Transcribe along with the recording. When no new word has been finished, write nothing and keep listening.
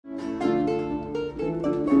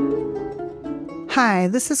Hi,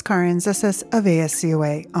 this is Carin, Zissis of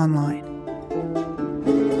ASCOA Online.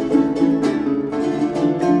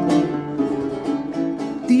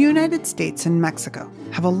 The United States and Mexico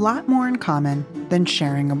have a lot more in common than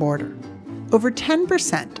sharing a border. Over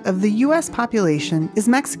 10% of the U.S. population is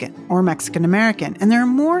Mexican or Mexican-American, and there are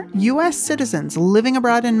more U.S. citizens living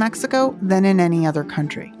abroad in Mexico than in any other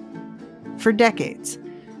country. For decades,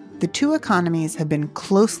 the two economies have been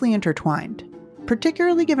closely intertwined,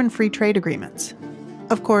 particularly given free trade agreements.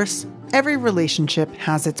 Of course, every relationship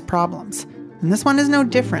has its problems, and this one is no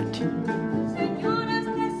different.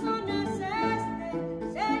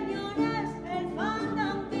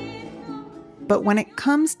 But when it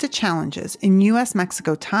comes to challenges in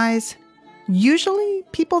U.S.-Mexico ties, usually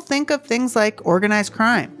people think of things like organized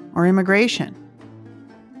crime or immigration.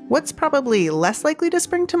 What's probably less likely to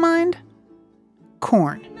spring to mind?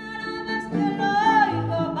 Corn.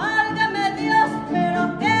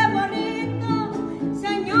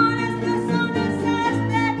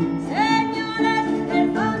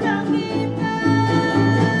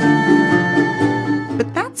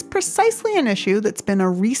 Precisely an issue that's been a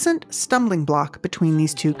recent stumbling block between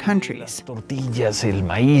these two countries. Tortillas, el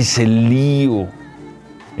maíz, el lío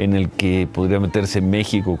en el que podría meterse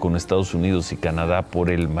México con Estados Unidos y Canadá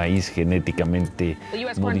por el maíz genéticamente modificado. The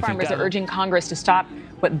U.S. corn farmers are urging Congress to stop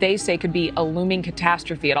what they say could be a looming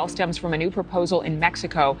catastrophe. It all stems from a new proposal in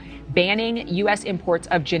Mexico banning U.S. imports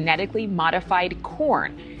of genetically modified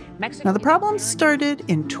corn. Now, the problem started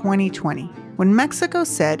in 2020 when Mexico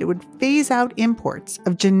said it would phase out imports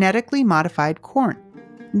of genetically modified corn.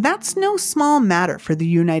 That's no small matter for the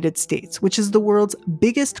United States, which is the world's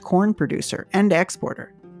biggest corn producer and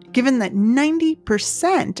exporter, given that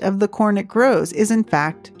 90% of the corn it grows is in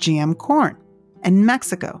fact GM corn, and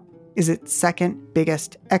Mexico is its second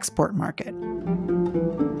biggest export market.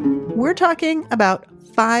 We're talking about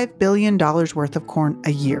 $5 billion worth of corn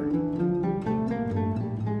a year.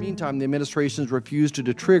 Meantime, the administration has refused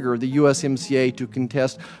to trigger the USMCA to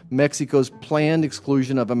contest Mexico's planned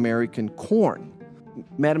exclusion of American corn.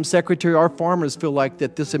 Madam Secretary, our farmers feel like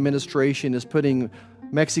that this administration is putting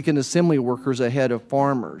Mexican assembly workers ahead of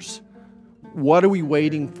farmers. What are we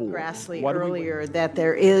waiting for? Grassley earlier that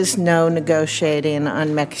there is no negotiating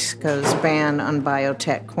on Mexico's ban on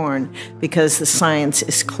biotech corn because the science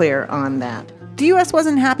is clear on that. The U.S.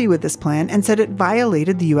 wasn't happy with this plan and said it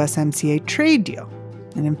violated the USMCA trade deal.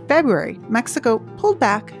 And in February, Mexico pulled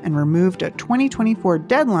back and removed a 2024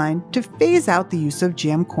 deadline to phase out the use of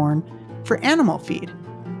GM corn for animal feed,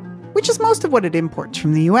 which is most of what it imports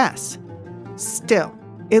from the U.S. Still,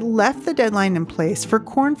 it left the deadline in place for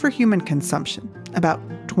corn for human consumption, about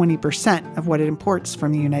 20% of what it imports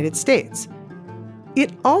from the United States.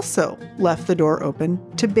 It also left the door open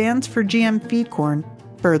to bans for GM feed corn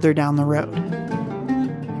further down the road.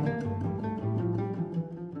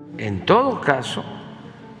 En todo caso,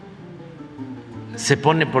 se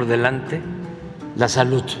pone por delante la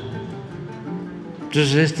salud.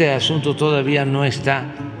 Entonces este asunto todavía no está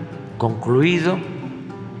concluido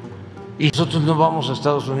y nosotros no vamos a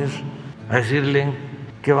Estados Unidos a decirle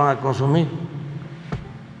qué van a consumir.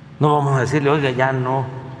 No vamos a decirle, oiga, ya no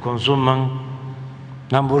consuman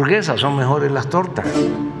hamburguesas, son mejores las tortas.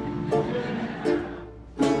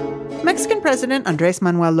 Mexican President Andrés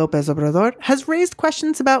Manuel López Obrador has raised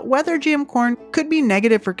questions about whether GM corn could be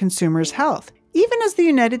negative for consumers' health, even as the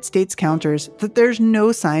United States counters that there's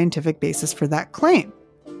no scientific basis for that claim.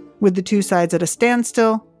 With the two sides at a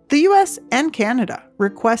standstill, the US and Canada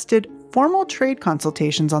requested formal trade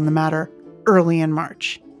consultations on the matter early in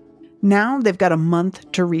March. Now they've got a month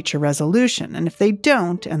to reach a resolution, and if they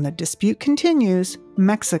don't and the dispute continues,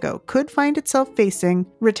 Mexico could find itself facing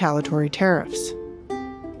retaliatory tariffs.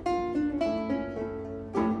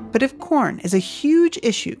 But if corn is a huge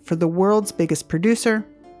issue for the world's biggest producer,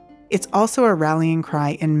 it's also a rallying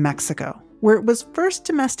cry in Mexico, where it was first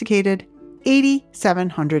domesticated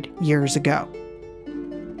 8,700 years ago.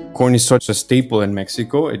 Corn is such a staple in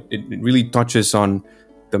Mexico. It really touches on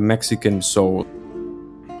the Mexican soul.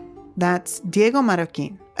 That's Diego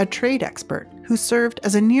Marroquín, a trade expert who served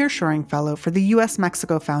as a nearshoring fellow for the U.S.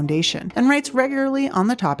 Mexico Foundation and writes regularly on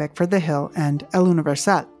the topic for The Hill and El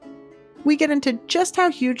Universal. We get into just how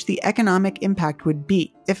huge the economic impact would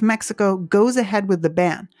be if Mexico goes ahead with the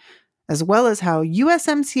ban, as well as how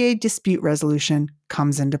USMCA dispute resolution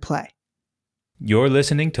comes into play. You're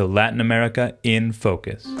listening to Latin America in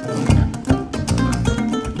Focus.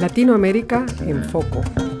 Latinoamérica en Foco.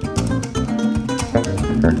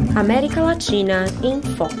 América Latina en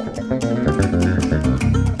Foco.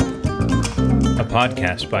 A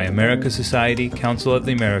podcast by America Society, Council of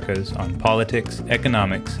the Americas on politics,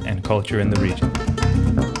 economics, and culture in the region.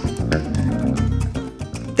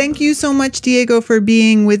 Thank you so much, Diego, for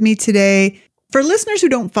being with me today. For listeners who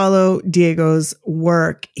don't follow Diego's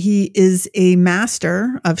work, he is a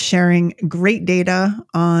master of sharing great data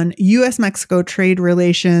on U.S. Mexico trade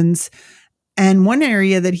relations. And one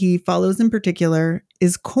area that he follows in particular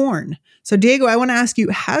is corn. So, Diego, I want to ask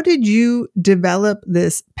you, how did you develop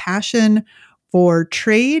this passion for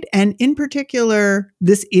trade and in particular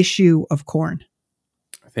this issue of corn?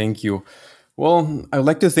 Thank you. Well, I would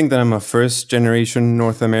like to think that I'm a first generation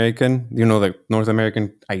North American. You know, the North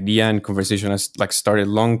American idea and conversation has started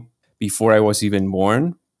long before I was even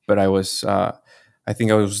born. But I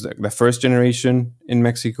think I was the first generation in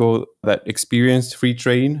Mexico that experienced free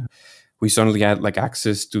trade. We suddenly had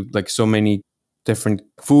access to so many different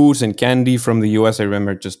foods and candy from the US. I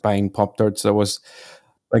remember just buying Pop-Tarts. That was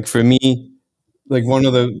for me, one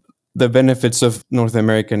of the benefits of North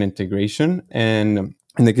American integration. And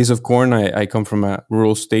in the case of corn, I come from a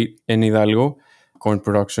rural state in Hidalgo. Corn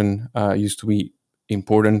production used to be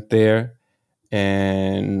important there.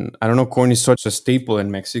 And I don't know, corn is such a staple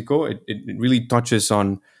in Mexico. It really touches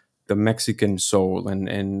on the Mexican soul.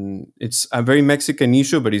 And it's a very Mexican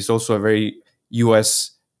issue, but it's also a very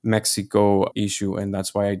U.S. Mexico issue. And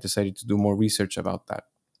that's why I decided to do more research about that.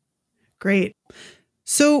 Great.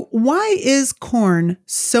 So why is corn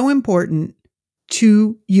so important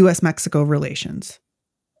to U.S. Mexico relations?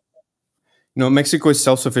 Mexico is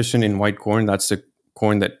self-sufficient in white corn. That's the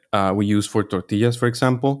corn that we use for tortillas, for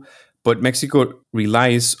example. But Mexico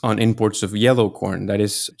relies on imports of yellow corn, that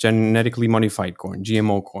is genetically modified corn,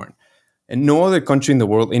 GMO corn. And no other country in the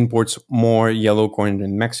world imports more yellow corn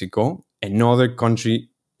than Mexico. And no other country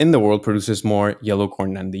in the world produces more yellow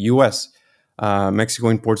corn than the US. Mexico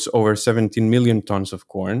imports over 17 million tons of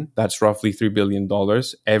corn. That's roughly $3 billion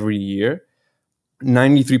every year.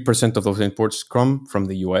 93% of those imports come from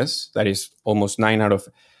the US. That is almost 9 out of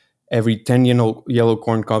every 10 yellow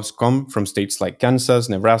corn cobs come from states like Kansas,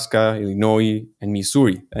 Nebraska, Illinois, and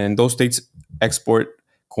Missouri. And those states export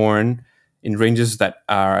corn in ranges that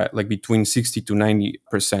are between 60 to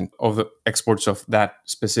 90% of the exports of that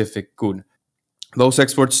specific good. Those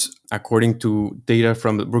exports, according to data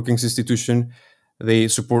from the Brookings Institution, they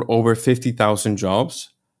support over 50,000 jobs.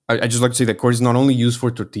 I just like to say that corn is not only used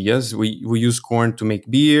for tortillas. We use corn to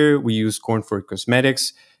make beer. We use corn for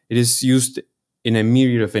cosmetics. It is used in a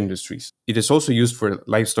myriad of industries. It is also used for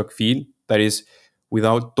livestock feed. That is,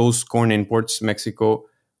 without those corn imports, Mexico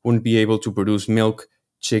wouldn't be able to produce milk,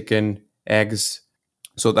 chicken, eggs.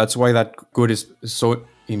 So that's why that good is so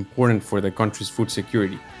important for the country's food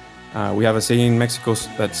security. We have a saying in Mexico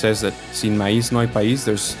that says that sin maíz no hay país.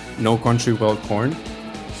 There's no country without corn.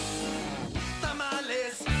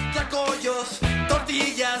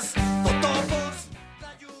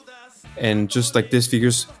 And just these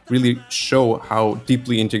figures really show how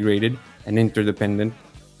deeply integrated and interdependent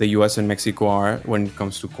the US and Mexico are when it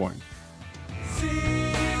comes to corn.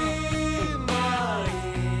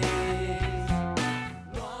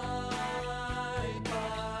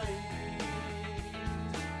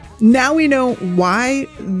 Now we know why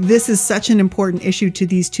this is such an important issue to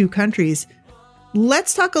these two countries.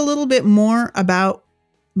 Let's talk a little bit more about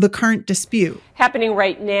the current dispute. Happening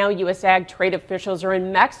right now, U.S. ag trade officials are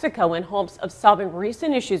in Mexico in hopes of solving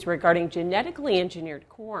recent issues regarding genetically engineered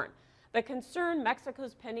corn. The concern,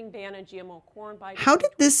 Mexico's pending ban on GMO corn by... How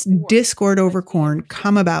did this discord over corn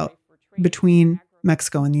come about between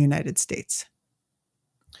Mexico and the United States?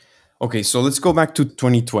 Okay, so let's go back to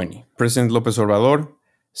 2020. President López Obrador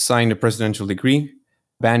signed a presidential decree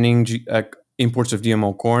banning imports of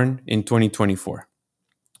GMO corn in 2024.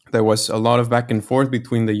 There was a lot of back and forth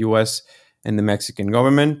between the US and the Mexican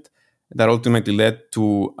government that ultimately led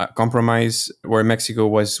to a compromise where Mexico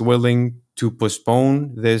was willing to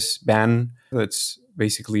postpone this ban. That's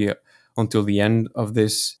basically until the end of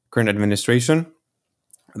this current administration.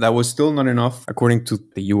 That was still not enough, according to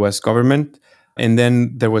the US government. And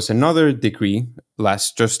then there was another decree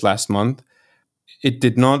just last month. It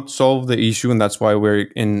did not solve the issue, and that's why we're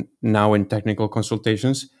now in technical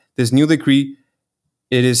consultations. This new decree,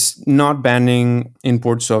 it is not banning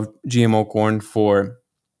imports of GMO corn for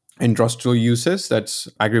industrial uses, that's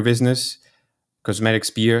agribusiness, cosmetics,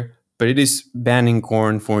 beer, but it is banning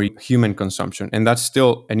corn for human consumption. And that's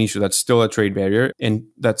still an issue, that's still a trade barrier, and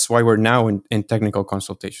that's why we're now in technical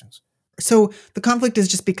consultations. So the conflict is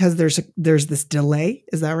just because there's this delay,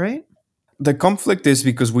 is that right? The conflict is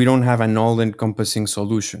because we don't have an all-encompassing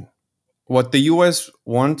solution. What the US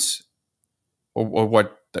wants, or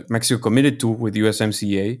what Mexico committed to with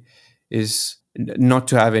USMCA, is not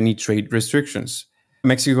to have any trade restrictions.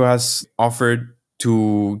 Mexico has offered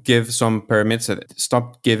to give some permits that it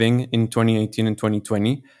stopped giving in 2018 and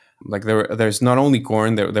 2020. Like there's not only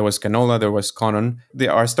corn, there was canola, there was cotton. They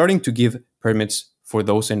are starting to give permits for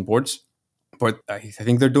those imports, but I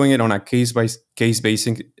think they're doing it on a case-by-case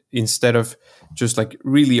basis instead of just like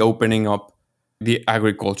really opening up the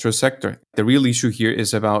agriculture sector. The real issue here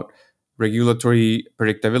is about regulatory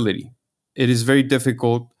predictability. It is very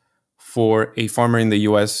difficult for a farmer in the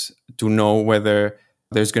US to know whether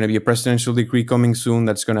there's going to be a presidential decree coming soon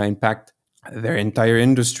that's going to impact their entire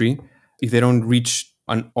industry. If they don't reach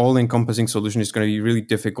an all-encompassing solution, it's going to be really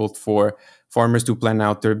difficult for farmers to plan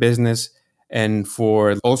out their business and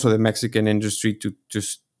for also the Mexican industry to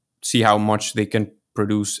just see how much they can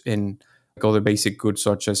produce in other basic goods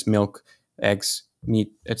such as milk, eggs,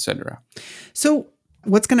 meat, etc. So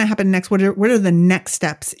what's going to happen next? What are the next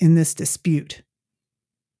steps in this dispute?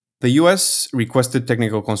 The U.S. requested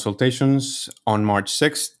technical consultations on March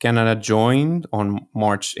 6th. Canada joined on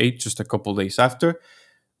March 8th, just a couple days after.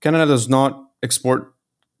 Canada does not export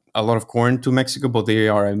a lot of corn to Mexico, but they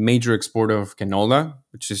are a major exporter of canola,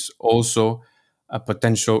 which is also a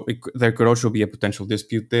potential, there could also be a potential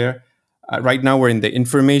dispute there. Right now, we're in the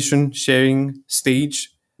information sharing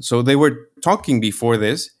stage. So they were talking before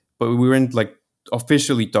this, but we weren't like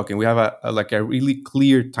officially talking. We have a really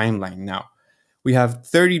clear timeline now. We have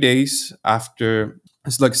 30 days after,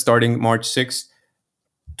 it's like starting March 6th,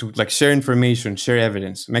 to like share information, share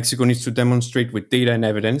evidence. Mexico needs to demonstrate with data and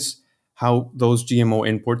evidence how those GMO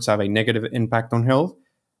imports have a negative impact on health,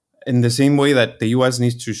 in the same way that the US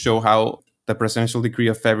needs to show how the presidential decree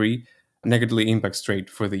of February negatively impacts trade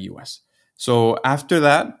for the US. So after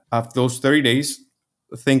that, after those 30 days,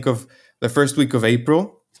 think of the first week of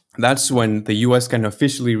April. That's when the US can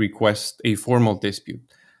officially request a formal dispute,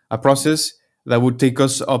 a process that would take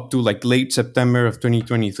us up to like late September of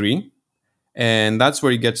 2023. And that's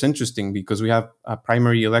where it gets interesting because we have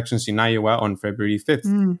primary elections in Iowa on February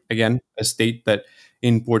 5th. Again, a state that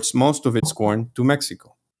imports most of its corn to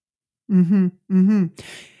Mexico.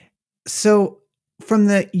 So from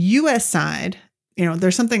the U.S. side,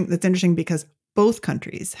 there's something that's interesting because both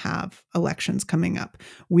countries have elections coming up.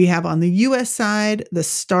 We have on the U.S. side the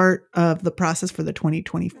start of the process for the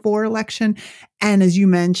 2024 election. And as you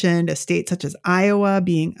mentioned, a state such as Iowa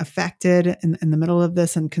being affected in the middle of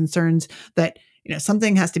this and concerns that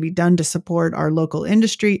something has to be done to support our local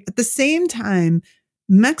industry. At the same time,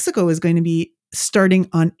 Mexico is going to be starting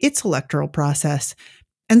on its electoral process.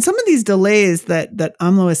 And some of these delays that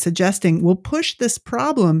AMLO is suggesting will push this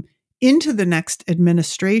problem into the next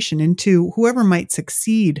administration, into whoever might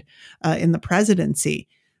succeed in the presidency.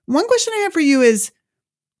 One question I have for you is,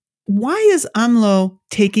 why is AMLO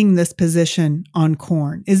taking this position on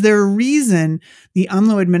corn? Is there a reason the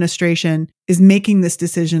AMLO administration is making this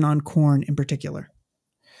decision on corn in particular?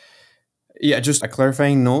 Yeah, just a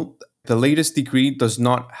clarifying note. The latest decree does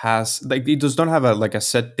not have a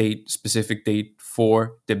set date, specific date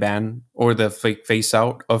for the ban or the phase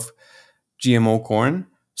out of GMO corn.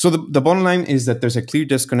 So the bottom line is that there's a clear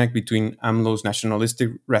disconnect between AMLO's nationalistic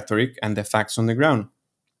rhetoric and the facts on the ground.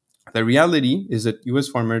 The reality is that U.S.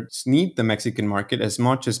 farmers need the Mexican market as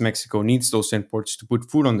much as Mexico needs those imports to put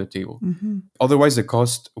food on the table. Otherwise, the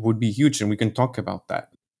cost would be huge, and we can talk about that.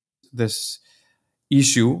 This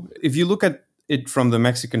issue, if you look at it from the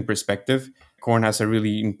Mexican perspective, corn has a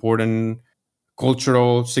really important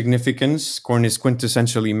cultural significance. Corn is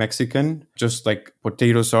quintessentially Mexican, just like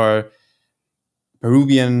potatoes are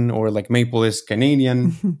Peruvian or like maple is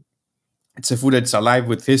Canadian. It's a food that's alive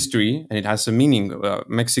with history and it has a meaning.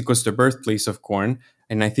 Mexico is the birthplace of corn.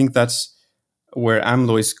 And I think that's where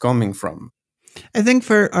AMLO is coming from. I think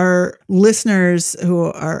for our listeners who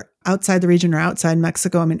are outside the region or outside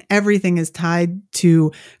Mexico, everything is tied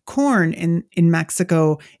to corn in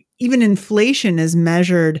Mexico. Even inflation is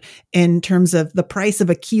measured in terms of the price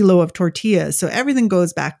of a kilo of tortillas. So everything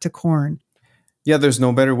goes back to corn. Yeah, there's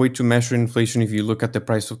no better way to measure inflation if you look at the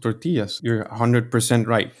price of tortillas. You're 100%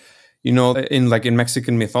 right. In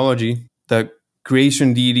Mexican mythology, the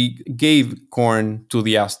creation deity gave corn to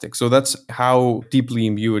the Aztecs. So that's how deeply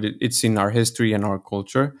imbued it's in our history and our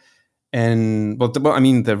culture. But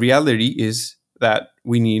the reality is that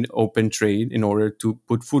we need open trade in order to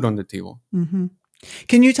put food on the table.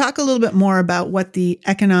 Can you talk a little bit more about what the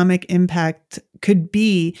economic impact could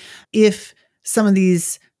be if some of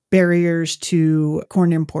these barriers to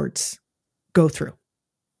corn imports go through?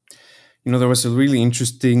 There was a really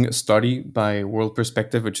interesting study by World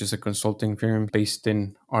Perspective, which is a consulting firm based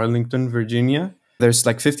in Arlington, Virginia. There's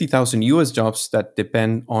like 50,000 U.S. jobs that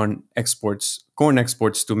depend on corn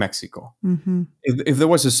exports to Mexico. If there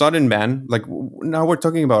was a sudden ban, like now we're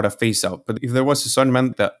talking about a phase out, but if there was a sudden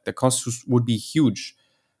ban, the costs would be huge.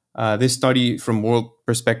 This study from World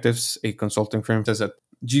Perspectives, a consulting firm, says that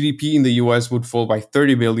GDP in the US would fall by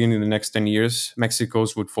 30 billion in the next 10 years.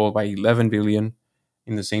 Mexico's would fall by 11 billion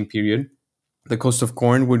in the same period. The cost of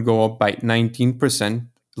corn would go up by 19%,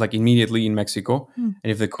 like immediately in Mexico. And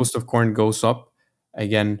if the cost of corn goes up,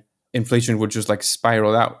 again, inflation would just like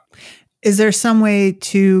spiral out. Is there some way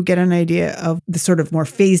to get an idea of the sort of more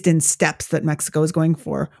phased in steps that Mexico is going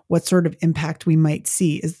for? What sort of impact we might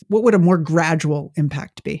see? What would a more gradual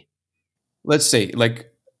impact be? Let's say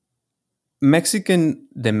like Mexican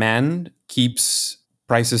demand keeps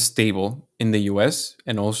prices stable in the US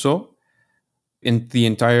and also in the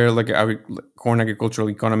entire like corn agricultural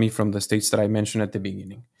economy from the states that I mentioned at the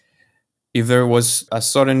beginning. If there was a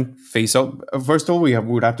sudden phase out, first of all, we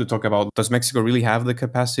would have to talk about, does Mexico really have the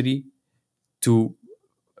capacity to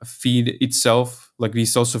feed itself, like be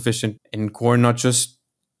self-sufficient in corn, not just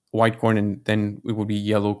white corn and then it would be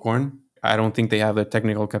yellow corn? I don't think they have the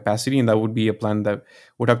technical capacity, and that would be a plan that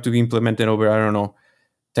would have to be implemented over, I don't know,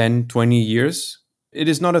 10, 20 years. It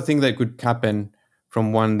is not a thing that could happen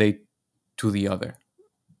from one day to the other.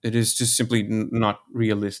 It is just simply not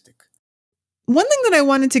realistic. One thing that I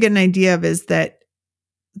wanted to get an idea of is that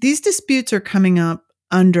these disputes are coming up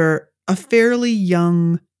under a fairly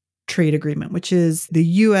young trade agreement, which is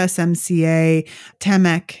the USMCA,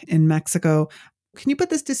 TEMEC in Mexico. Can you put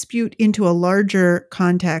this dispute into a larger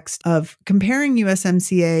context of comparing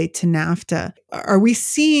USMCA to NAFTA? Are we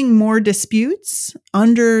seeing more disputes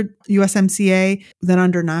under USMCA than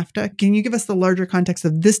under NAFTA? Can you give us the larger context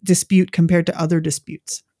of this dispute compared to other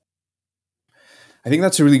disputes? I think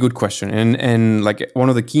that's a really good question. And like one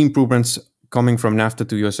of the key improvements coming from NAFTA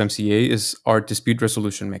to USMCA is our dispute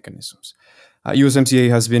resolution mechanisms. USMCA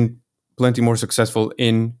has been plenty more successful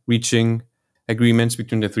in reaching agreements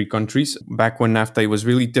between the three countries. Back when NAFTA, it was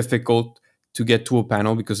really difficult to get to a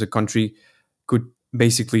panel because the country could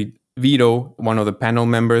basically veto one of the panel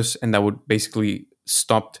members, and that would basically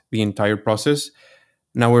stop the entire process.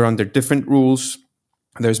 Now we're under different rules.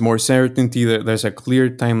 There's more certainty. There's a clear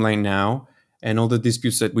timeline now. And all the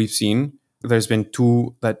disputes that we've seen, there's been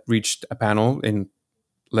two that reached a panel in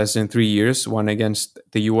less than 3 years, one against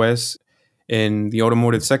the US in the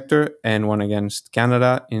automotive sector and one against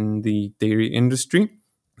Canada in the dairy industry.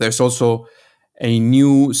 There's also a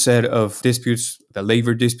new set of disputes, the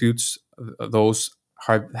labor disputes. Those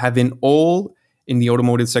have been all in the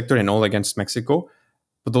automotive sector and all against Mexico,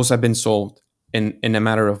 but those have been solved in a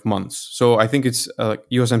matter of months. So I think it's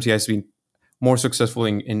USMCA has been more successful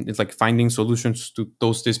in like finding solutions to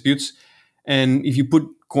those disputes. And if you put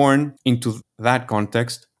corn into that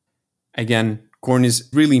context, again, corn is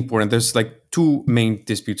really important. There's like two main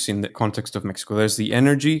disputes in the context of Mexico. There's the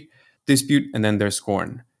energy dispute, and then there's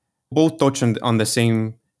corn. Both touch on the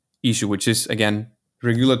same issue, which is, again,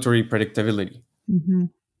 regulatory predictability. Mm-hmm.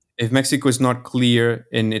 If Mexico is not clear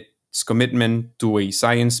in its commitment to a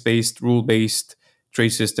science-based, rule-based trade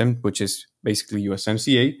system, which is basically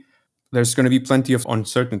USMCA, there's going to be plenty of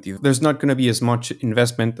uncertainty. There's not going to be as much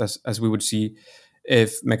investment as we would see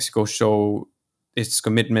if Mexico show its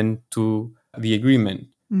commitment to the agreement.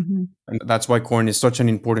 Mm-hmm. And that's why corn is such an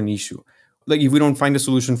important issue. Like if we don't find a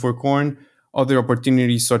solution for corn, other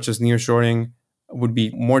opportunities such as nearshoring would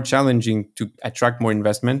be more challenging to attract more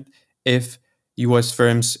investment if US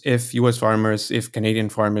firms, if US farmers, if Canadian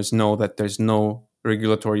farmers know that there's no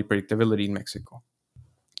regulatory predictability in Mexico.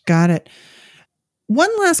 Got it. One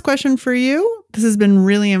last question for you. This has been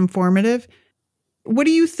really informative. What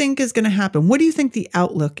do you think is going to happen? What do you think the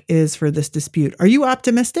outlook is for this dispute? Are you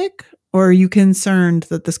optimistic, or are you concerned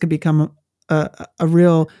that this could become a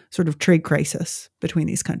real sort of trade crisis between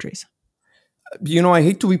these countries? You know, I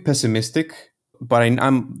hate to be pessimistic, but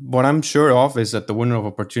what I'm sure of is that the window of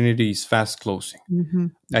opportunity is fast closing. Mm-hmm.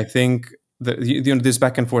 I think that this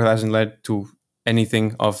back and forth hasn't led to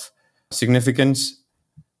anything of significance.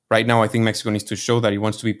 Right now, I think Mexico needs to show that it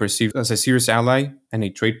wants to be perceived as a serious ally and a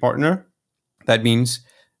trade partner. That means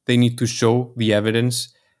they need to show the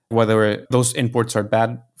evidence, whether those imports are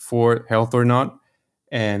bad for health or not.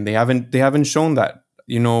 And they haven't shown that.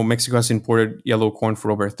 You know, Mexico has imported yellow corn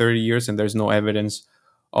for over 30 years, and there's no evidence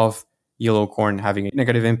of yellow corn having a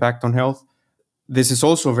negative impact on health. This is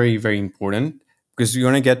also very, very important because you're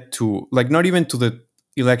going to get to, like, not even to the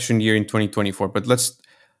election year in 2024, but let's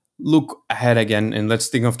look ahead again and let's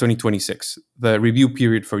think of 2026, the review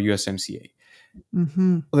period for USMCA.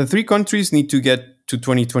 Mm-hmm. The three countries need to get to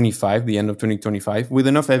 2025, the end of 2025, with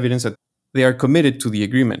enough evidence that they are committed to the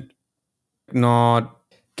agreement, not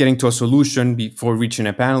getting to a solution before reaching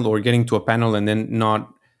a panel or getting to a panel and then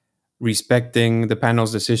not respecting the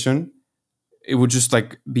panel's decision. It would just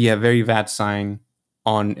like be a very bad sign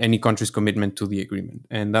on any country's commitment to the agreement.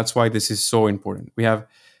 And that's why this is so important. We have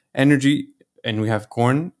energy and we have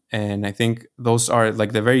corn. And I think those are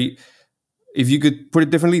like if you could put it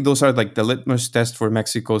differently, those are like the litmus test for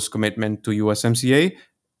Mexico's commitment to USMCA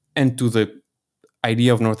and to the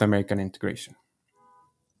idea of North American integration.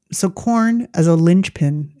 So corn as a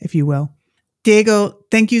linchpin, if you will. Diego,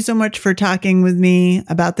 thank you so much for talking with me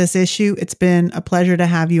about this issue. It's been a pleasure to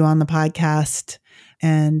have you on the podcast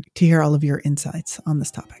and to hear all of your insights on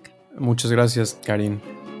this topic. Muchas gracias, Carin.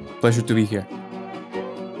 Pleasure to be here.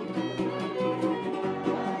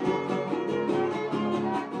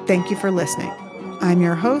 Thank you for listening. I'm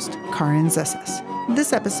your host, Carin Zissis.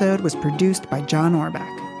 This episode was produced by John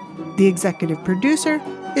Orbach. The executive producer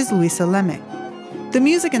is Luisa Leme. The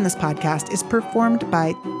music in this podcast is performed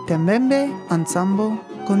by Tembembe Ensemble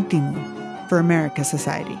Continuo for America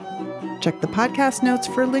Society. Check the podcast notes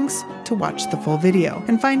for links to watch the full video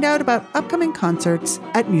and find out about upcoming concerts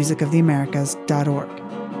at musicoftheamericas.org.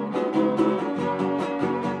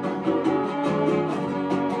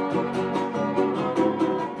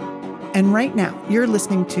 And right now, you're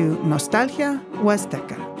listening to Nostalgia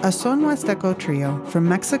Huasteca, a Son Huasteco trio from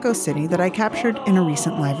Mexico City that I captured in a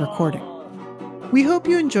recent live recording. We hope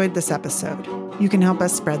you enjoyed this episode. You can help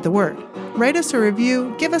us spread the word. Write us a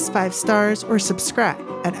review, give us 5 stars, or subscribe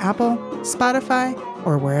at Apple, Spotify,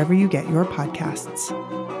 or wherever you get your podcasts.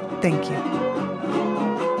 Thank you.